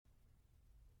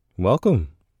Welcome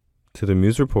to the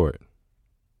Muse Report.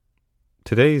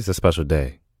 Today's a special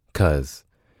day because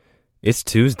it's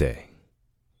Tuesday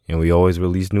and we always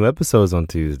release new episodes on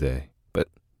Tuesday. But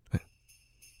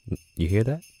you hear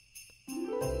that?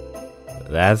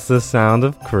 That's the sound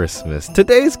of Christmas.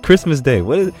 Today's Christmas Day.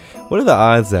 What are the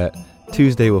odds that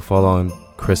Tuesday will fall on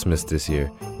Christmas this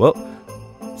year? Well,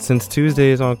 since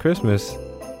Tuesday is on Christmas,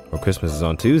 or Christmas is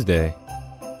on Tuesday,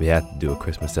 we have to do a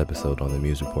Christmas episode on the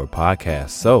Muse Report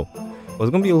podcast. So, it's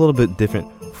going to be a little bit different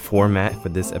format for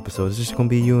this episode. It's just going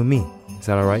to be you and me. Is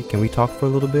that all right? Can we talk for a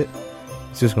little bit?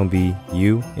 It's just going to be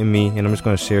you and me, and I'm just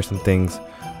going to share some things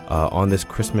on this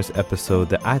Christmas episode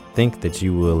that I think that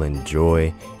you will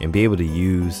enjoy and be able to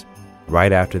use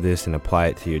right after this and apply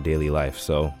it to your daily life.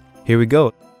 So, here we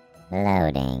go.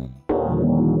 Loading.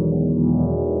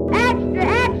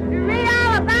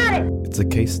 It's a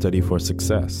case study for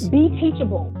success. Be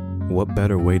teachable. What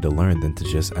better way to learn than to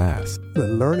just ask? The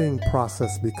learning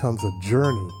process becomes a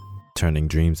journey. Turning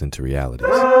dreams into realities.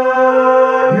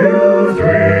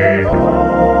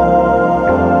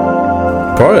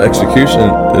 Part of execution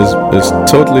is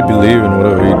totally believing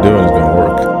whatever you're doing is going to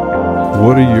work.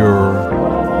 What are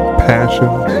your passions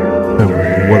and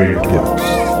what are your gifts?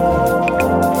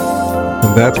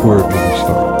 And that's where it really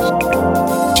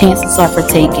starts. Chances are for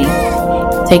taking.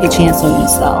 Take a chance on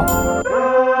yourself.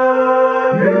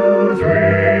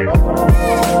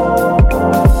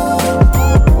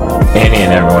 Any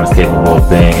and everyone is capable of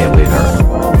being a leader.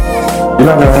 You're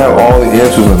not going to have all the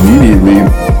answers immediately.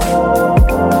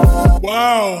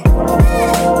 Wow.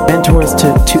 Mentors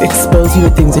to expose you to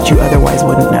things that you otherwise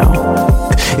wouldn't know.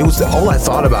 It was all I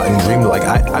thought about and dreamed. Like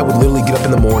I would literally get up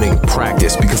in the morning,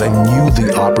 practice, because I knew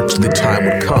the time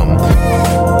would come.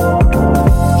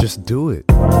 Just do it.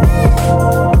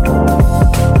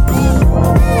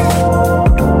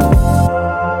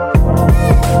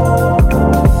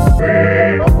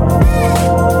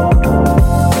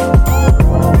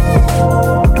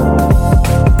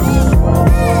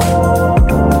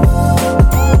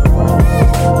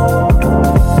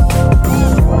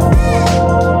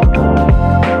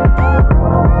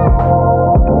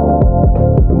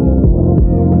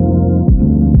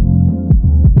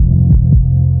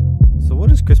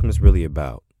 Really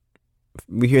about?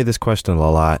 We hear this question a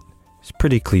lot. It's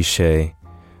pretty cliche,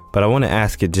 but I want to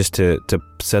ask it just to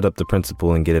set up the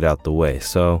principle and get it out the way.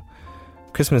 So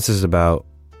Christmas is about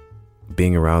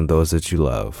being around those that you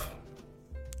love,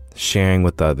 sharing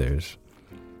with others,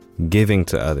 giving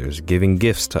to others, giving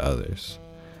gifts to others,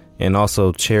 and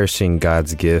also cherishing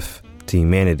God's gift to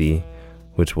humanity,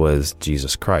 which was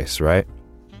Jesus Christ, right?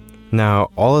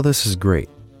 Now, all of this is great.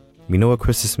 We know what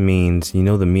Christmas means, you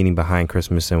know the meaning behind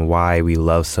Christmas and why we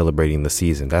love celebrating the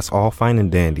season. That's all fine and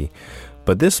dandy.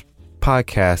 But this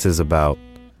podcast is about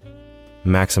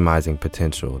maximizing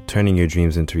potential, turning your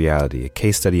dreams into reality, a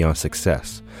case study on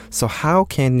success. So how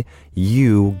can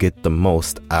you get the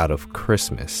most out of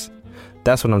Christmas?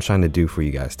 That's what I'm trying to do for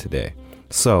you guys today.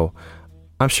 So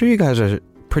I'm sure you guys are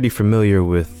pretty familiar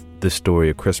with the story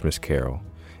of Christmas Carol.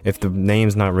 If the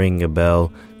name's not ringing a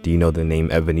bell, do you know the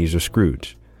name Ebenezer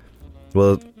Scrooge?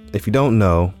 Well, if you don't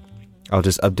know, I'll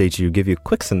just update you, give you a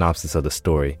quick synopsis of the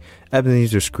story.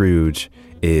 Ebenezer Scrooge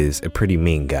is a pretty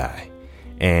mean guy,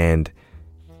 and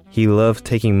he loves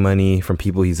taking money from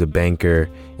people. He's a banker,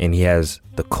 and he has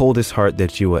the coldest heart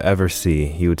that you will ever see.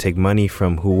 He would take money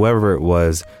from whoever it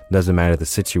was, doesn't matter the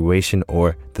situation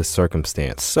or the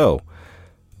circumstance. So,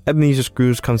 Ebenezer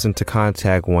Scrooge comes into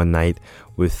contact one night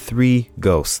with three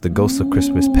ghosts, the ghosts of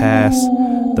Christmas past,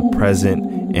 the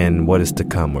present, and what is to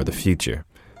come, or the future.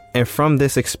 And from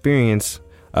this experience,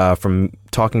 from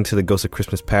talking to the ghosts of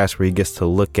Christmas past, where he gets to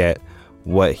look at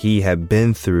what he had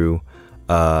been through,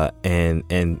 and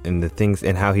the things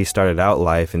and how he started out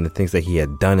life and the things that he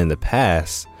had done in the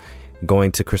past,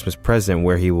 going to Christmas present,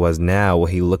 where he was now,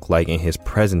 what he looked like in his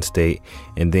present state,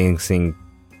 and then seeing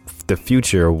the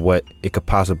future, what it could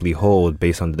possibly hold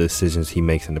based on the decisions he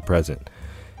makes in the present.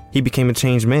 He became a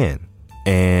changed man,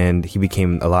 and he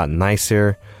became a lot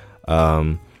nicer,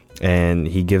 and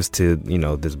he gives to,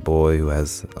 this boy who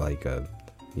has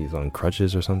he's on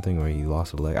crutches or something, or he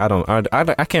lost a leg.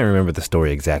 I can't remember the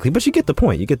story exactly, but you get the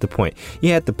point. He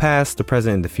had the past, the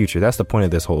present, and the future. That's the point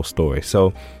of this whole story.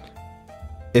 So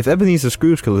if Ebenezer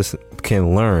Scrooge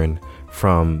can learn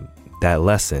from that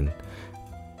lesson,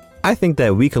 I think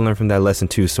that we can learn from that lesson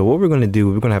too. So what we're going to do,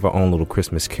 we're going to have our own little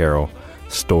Christmas Carol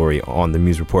story on the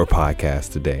Muse Report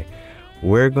podcast today.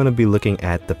 We're going to be looking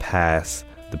at the past,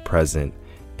 the present,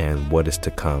 and what is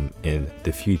to come in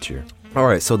the future. All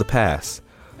right, so the past.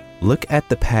 Look at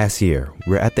the past year.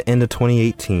 We're at the end of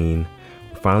 2018.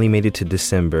 We finally made it to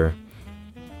December.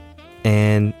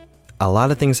 And a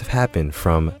lot of things have happened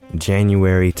from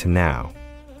January to now.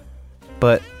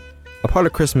 But a part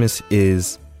of Christmas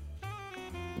is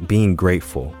being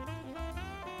grateful.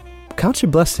 Count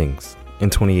your blessings in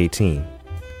 2018.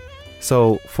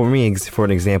 So for me, for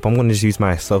an example, I'm going to just use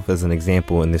myself as an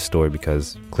example in this story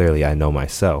because clearly I know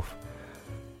myself.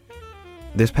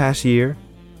 This past year,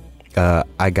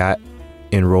 I got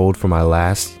enrolled for my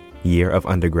last year of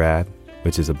undergrad,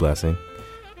 which is a blessing.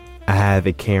 I have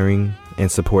a caring and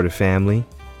supportive family.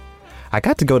 I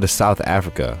got to go to South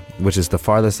Africa, which is the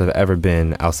farthest I've ever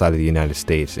been outside of the United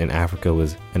States, and Africa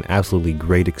was an absolutely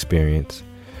great experience.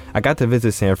 I got to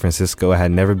visit San Francisco. I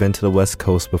had never been to the West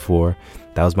Coast before.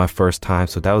 That was my first time,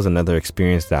 so that was another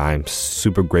experience that I'm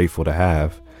super grateful to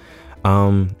have.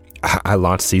 I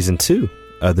launched season 2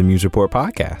 of the Muse Report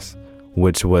podcast,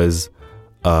 which was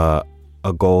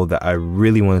a goal that I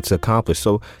really wanted to accomplish.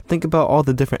 So think about all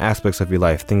the different aspects of your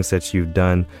life, things that you've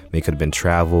done. It could have been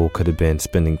travel, could have been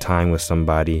spending time with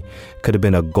somebody, could have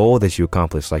been a goal that you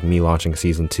accomplished, like me launching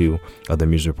season 2 of the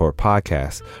Muse Report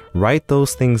podcast. Write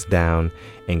those things down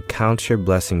and count your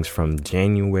blessings from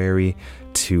January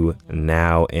to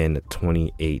now in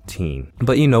 2018.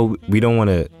 But we don't want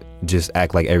to just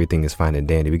act like everything is fine and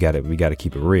dandy. We got to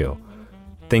keep it real.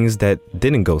 Things that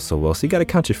didn't go so well. So you got to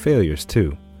count your failures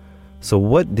too. So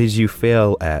what did you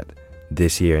fail at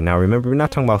this year? Now, remember, we're not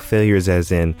talking about failures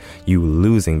as in you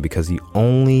losing, because you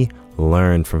only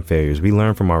learn from failures. We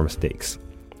learn from our mistakes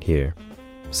here.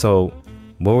 So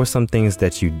what were some things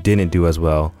that you didn't do as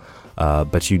well,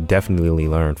 but you definitely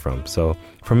learned from? So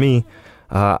for me,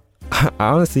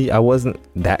 honestly, I wasn't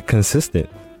that consistent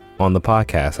on the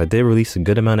podcast. I did release a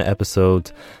good amount of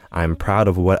episodes. I'm proud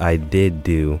of what I did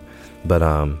do, but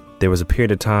there was a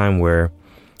period of time where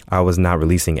I was not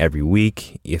releasing every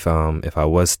week, if I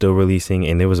was still releasing,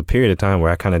 and there was a period of time where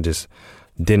I kind of just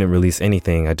didn't release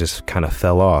anything. I just kind of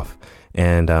fell off,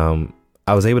 and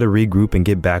I was able to regroup and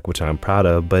get back, which I'm proud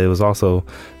of, but it was also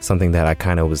something that I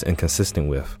kind of was inconsistent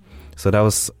with. So that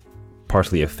was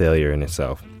partially a failure in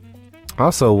itself.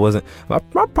 Also, wasn't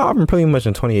my problem pretty much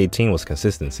in 2018 was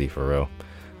consistency, for real.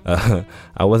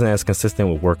 I wasn't as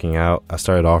consistent with working out. I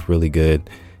started off really good,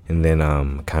 and then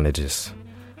kind of just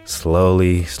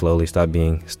slowly stopped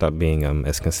being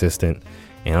as consistent,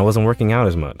 and I wasn't working out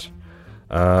as much.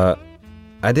 I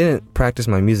didn't practice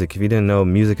my music. If you didn't know,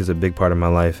 music is a big part of my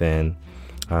life, and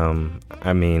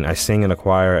I sing in a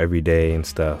choir every day and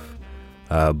stuff,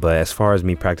 but as far as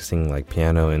me practicing like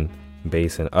piano and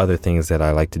bass and other things that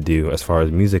I like to do as far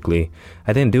as musically,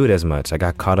 I didn't do it as much. I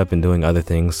got caught up in doing other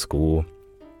things, school,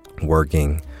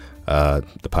 working, the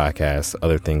podcast,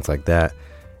 other things like that.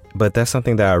 But that's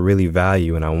something that I really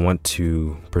value and I want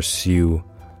to pursue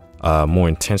more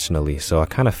intentionally. So I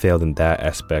kind of failed in that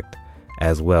aspect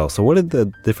as well. So what are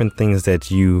the different things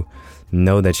that you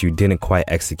know that you didn't quite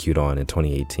execute on in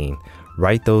 2018?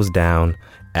 Write those down,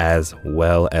 as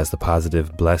well as the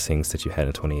positive blessings that you had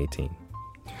in 2018.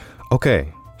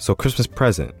 Okay, so Christmas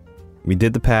present. We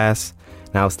did the past,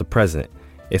 now it's the present.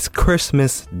 It's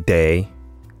Christmas Day.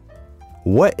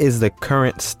 What is the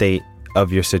current state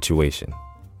of your situation?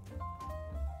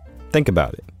 Think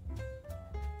about it.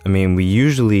 I mean, we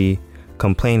usually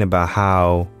complain about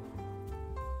how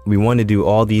we want to do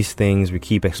all these things. We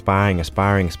keep aspiring.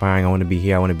 I want to be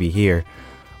here.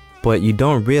 But you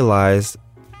don't realize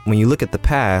when you look at the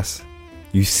past,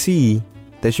 you see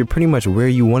that you're pretty much where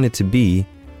you wanted to be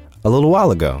a little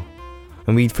while ago.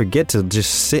 And we forget to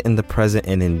just sit in the present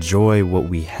and enjoy what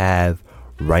we have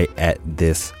right at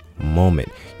this moment.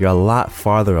 You're a lot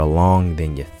farther along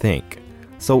than you think.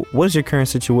 So what is your current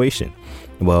situation?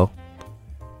 Well,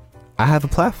 I have a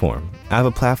platform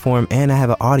and I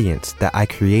have an audience that I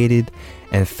created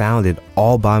and founded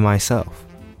all by myself.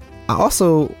 I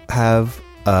also have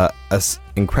a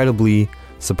incredibly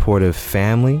supportive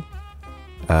family,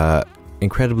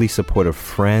 incredibly supportive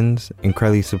friends,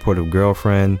 incredibly supportive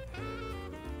girlfriend.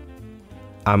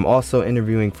 I'm also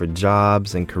interviewing for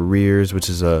jobs and careers, which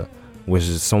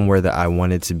is somewhere that I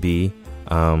wanted to be.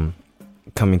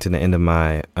 Coming to the end of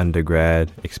my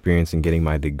undergrad experience and getting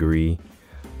my degree.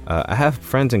 I have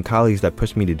friends and colleagues that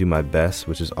push me to do my best,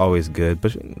 which is always good.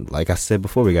 But like I said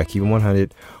before, we got to keep it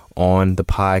 100 on the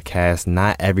podcast.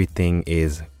 Not everything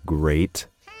is great.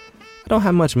 I don't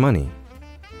have much money,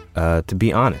 to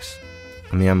be honest.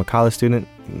 I mean, I'm a college student.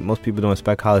 Most people don't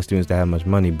expect college students to have much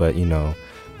money, but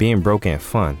being broke ain't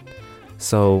fun.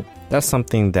 So that's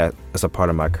something that is a part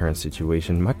of my current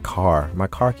situation. My car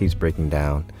keeps breaking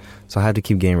down. So I had to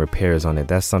keep getting repairs on it.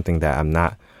 That's something that I'm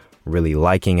not really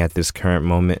liking at this current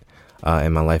moment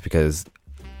in my life, because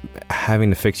having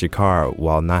to fix your car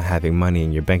while not having money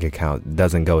in your bank account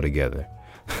doesn't go together.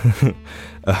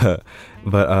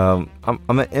 But I'm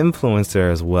an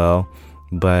influencer as well.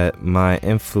 But my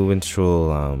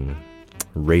influential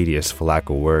radius, for lack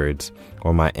of words,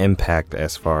 or my impact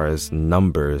as far as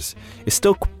numbers is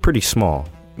still pretty small.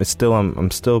 It's still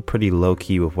I'm still pretty low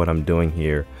key with what I'm doing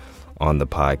here on the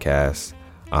podcast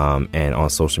and on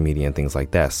social media and things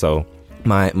like that. So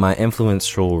my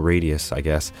influential radius, I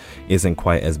guess, isn't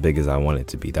quite as big as I want it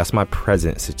to be. That's my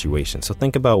present situation. So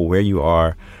think about where you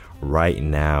are right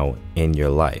now in your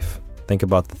life. Think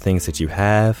about the things that you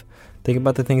have. Think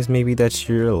about the things maybe that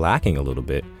you're lacking a little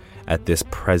bit at this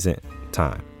present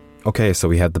time. Okay, so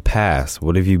we have the past.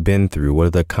 What have you been through? What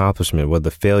are the accomplishments? What are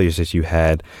the failures that you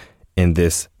had in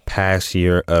this past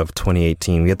year of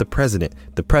 2018? We have the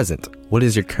present. What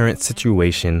is your current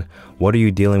situation? What are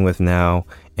you dealing with now?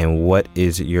 And what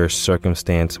is your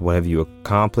circumstance? What have you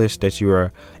accomplished that you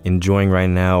are enjoying right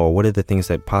now? Or what are the things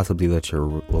that possibly that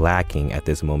you're lacking at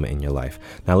this moment in your life?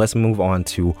 Now let's move on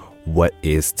to what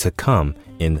is to come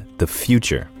in the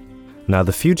future. Now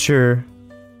the future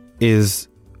is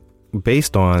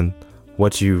based on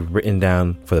what you've written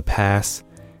down for the past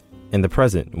and the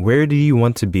present. Where do you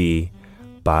want to be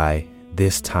by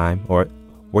this time, or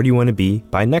where do you want to be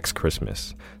by next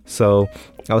Christmas? So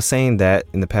I was saying that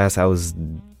in the past I was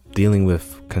dealing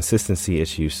with consistency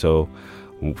issues. So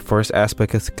first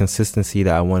aspect of consistency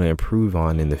that I want to improve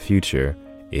on in the future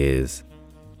is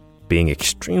being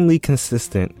extremely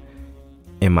consistent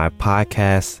in my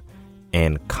podcast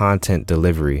and content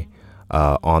delivery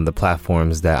on the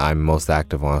platforms that I'm most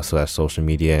active on. So that's social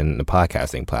media and the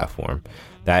podcasting platform.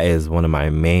 That is one of my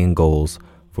main goals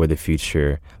for the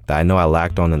future that I know I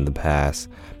lacked on in the past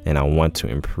and I want to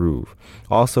improve.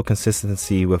 Also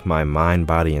consistency with my mind,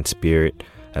 body, and spirit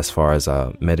as far as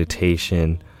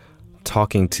meditation,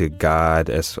 talking to God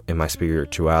as in my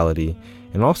spirituality,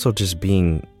 and also just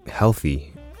being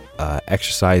healthy,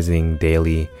 exercising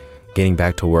daily, getting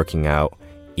back to working out,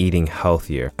 eating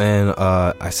healthier. And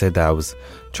I said that I was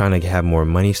trying to have more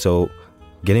money, so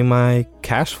getting my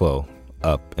cash flow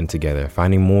up and together,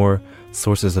 finding more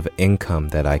sources of income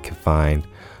that I could find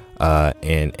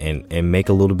and make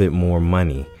a little bit more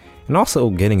money, and also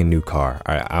getting a new car.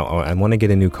 I want to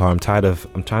get a new car. I'm tired of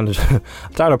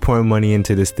pouring money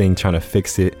into this thing, trying to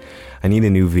fix it. I need a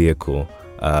new vehicle,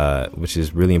 which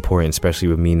is really important, especially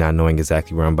with me not knowing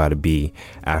exactly where I'm about to be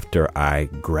after I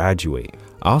graduate.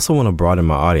 I also want to broaden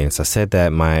my audience. I said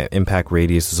that my impact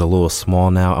radius is a little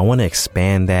small now. I want to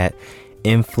expand that,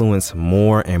 influence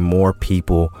more and more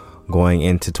people going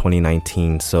into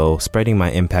 2019. So spreading my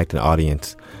impact and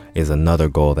audience is another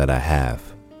goal that I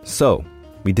have. So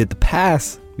we did the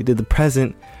past, we did the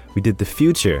present, we did the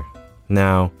future.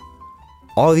 Now,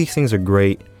 all these things are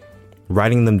great.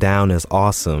 Writing them down is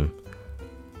awesome,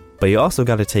 but you also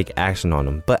got to take action on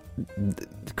them. But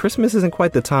Christmas isn't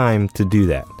quite the time to do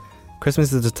that.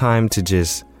 Christmas is the time to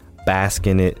just bask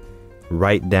in it,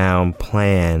 write down,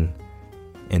 plan,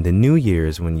 and the New Year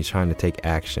is when you're trying to take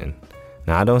action.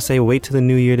 Now, I don't say wait till the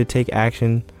New Year to take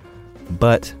action,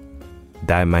 but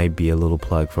that might be a little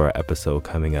plug for our episode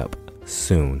coming up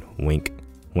soon. Wink,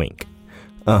 wink.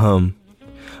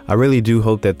 I really do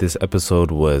hope that this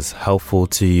episode was helpful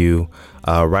to you.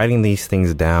 Writing these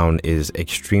things down is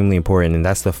extremely important, and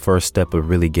that's the first step of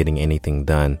really getting anything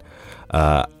done.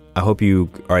 I hope you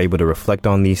are able to reflect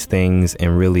on these things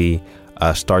and really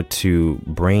start to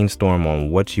brainstorm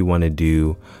on what you want to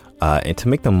do and to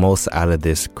make the most out of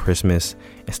this Christmas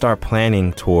and start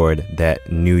planning toward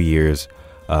that New Year's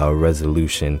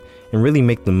resolution and really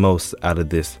make the most out of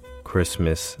this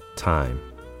Christmas time.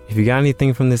 If you got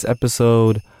anything from this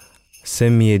episode,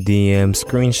 send me a DM,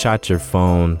 screenshot your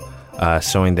phone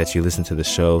showing that you listen to the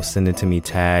show. Send it to me,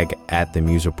 tag at the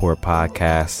Muse Report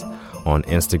Podcast on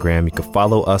Instagram. You can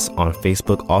follow us on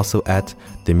Facebook, also at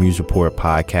the Muse Report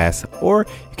Podcast, or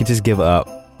you can just give a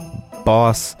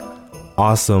boss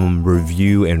awesome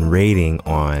review and rating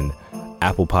on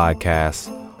Apple Podcasts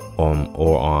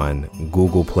or on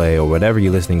Google Play or whatever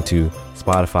you're listening to,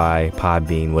 Spotify,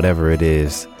 Podbean, whatever it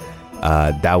is.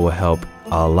 That will help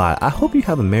a lot. I hope you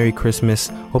have a Merry Christmas.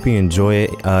 Hope you enjoy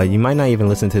it. You might not even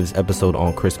listen to this episode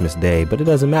on Christmas Day, but it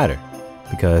doesn't matter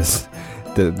because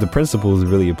the principles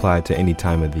really apply to any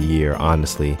time of the year,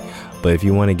 honestly. But if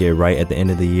you want to get right at the end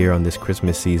of the year on this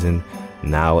Christmas season,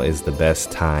 now is the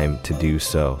best time to do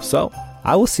so. So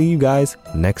I will see you guys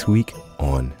next week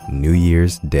on New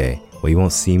Year's Day. Well, you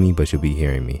won't see me, but you'll be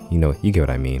hearing me. You get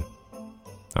what I mean.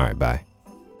 All right, bye.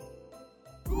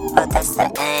 But that's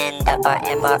the end of our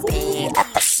MRP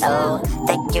episode. So,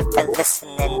 thank you for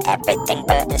listening, everything,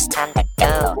 but it's time to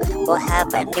go. We'll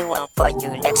have a new one for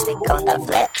you next week on the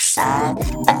flip side.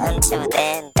 But until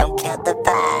then, don't kill the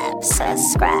vibe,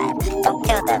 subscribe. Don't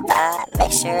kill the vibe,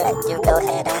 make sure you go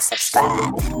ahead and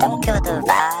subscribe. Don't kill the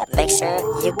vibe, make sure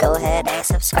you go ahead and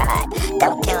subscribe.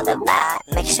 Don't kill the vibe,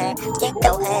 make sure you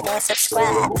go ahead and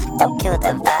subscribe. Don't kill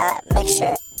the vibe, make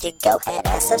sure you go ahead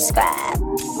and subscribe.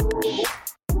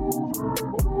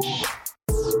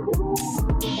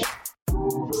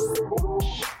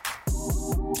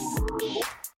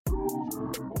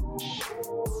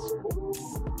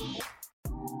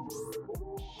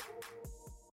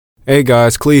 Hey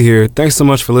guys, Clee here. Thanks so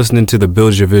much for listening to the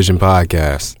Build Your Vision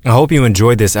podcast. I hope you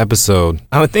enjoyed this episode.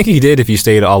 I would think you did if you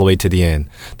stayed all the way to the end.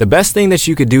 The best thing that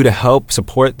you could do to help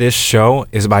support this show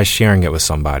is by sharing it with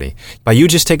somebody. By you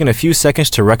just taking a few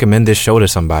seconds to recommend this show to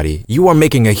somebody, you are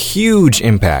making a huge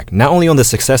impact, not only on the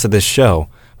success of this show,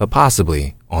 but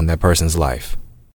possibly on that person's life.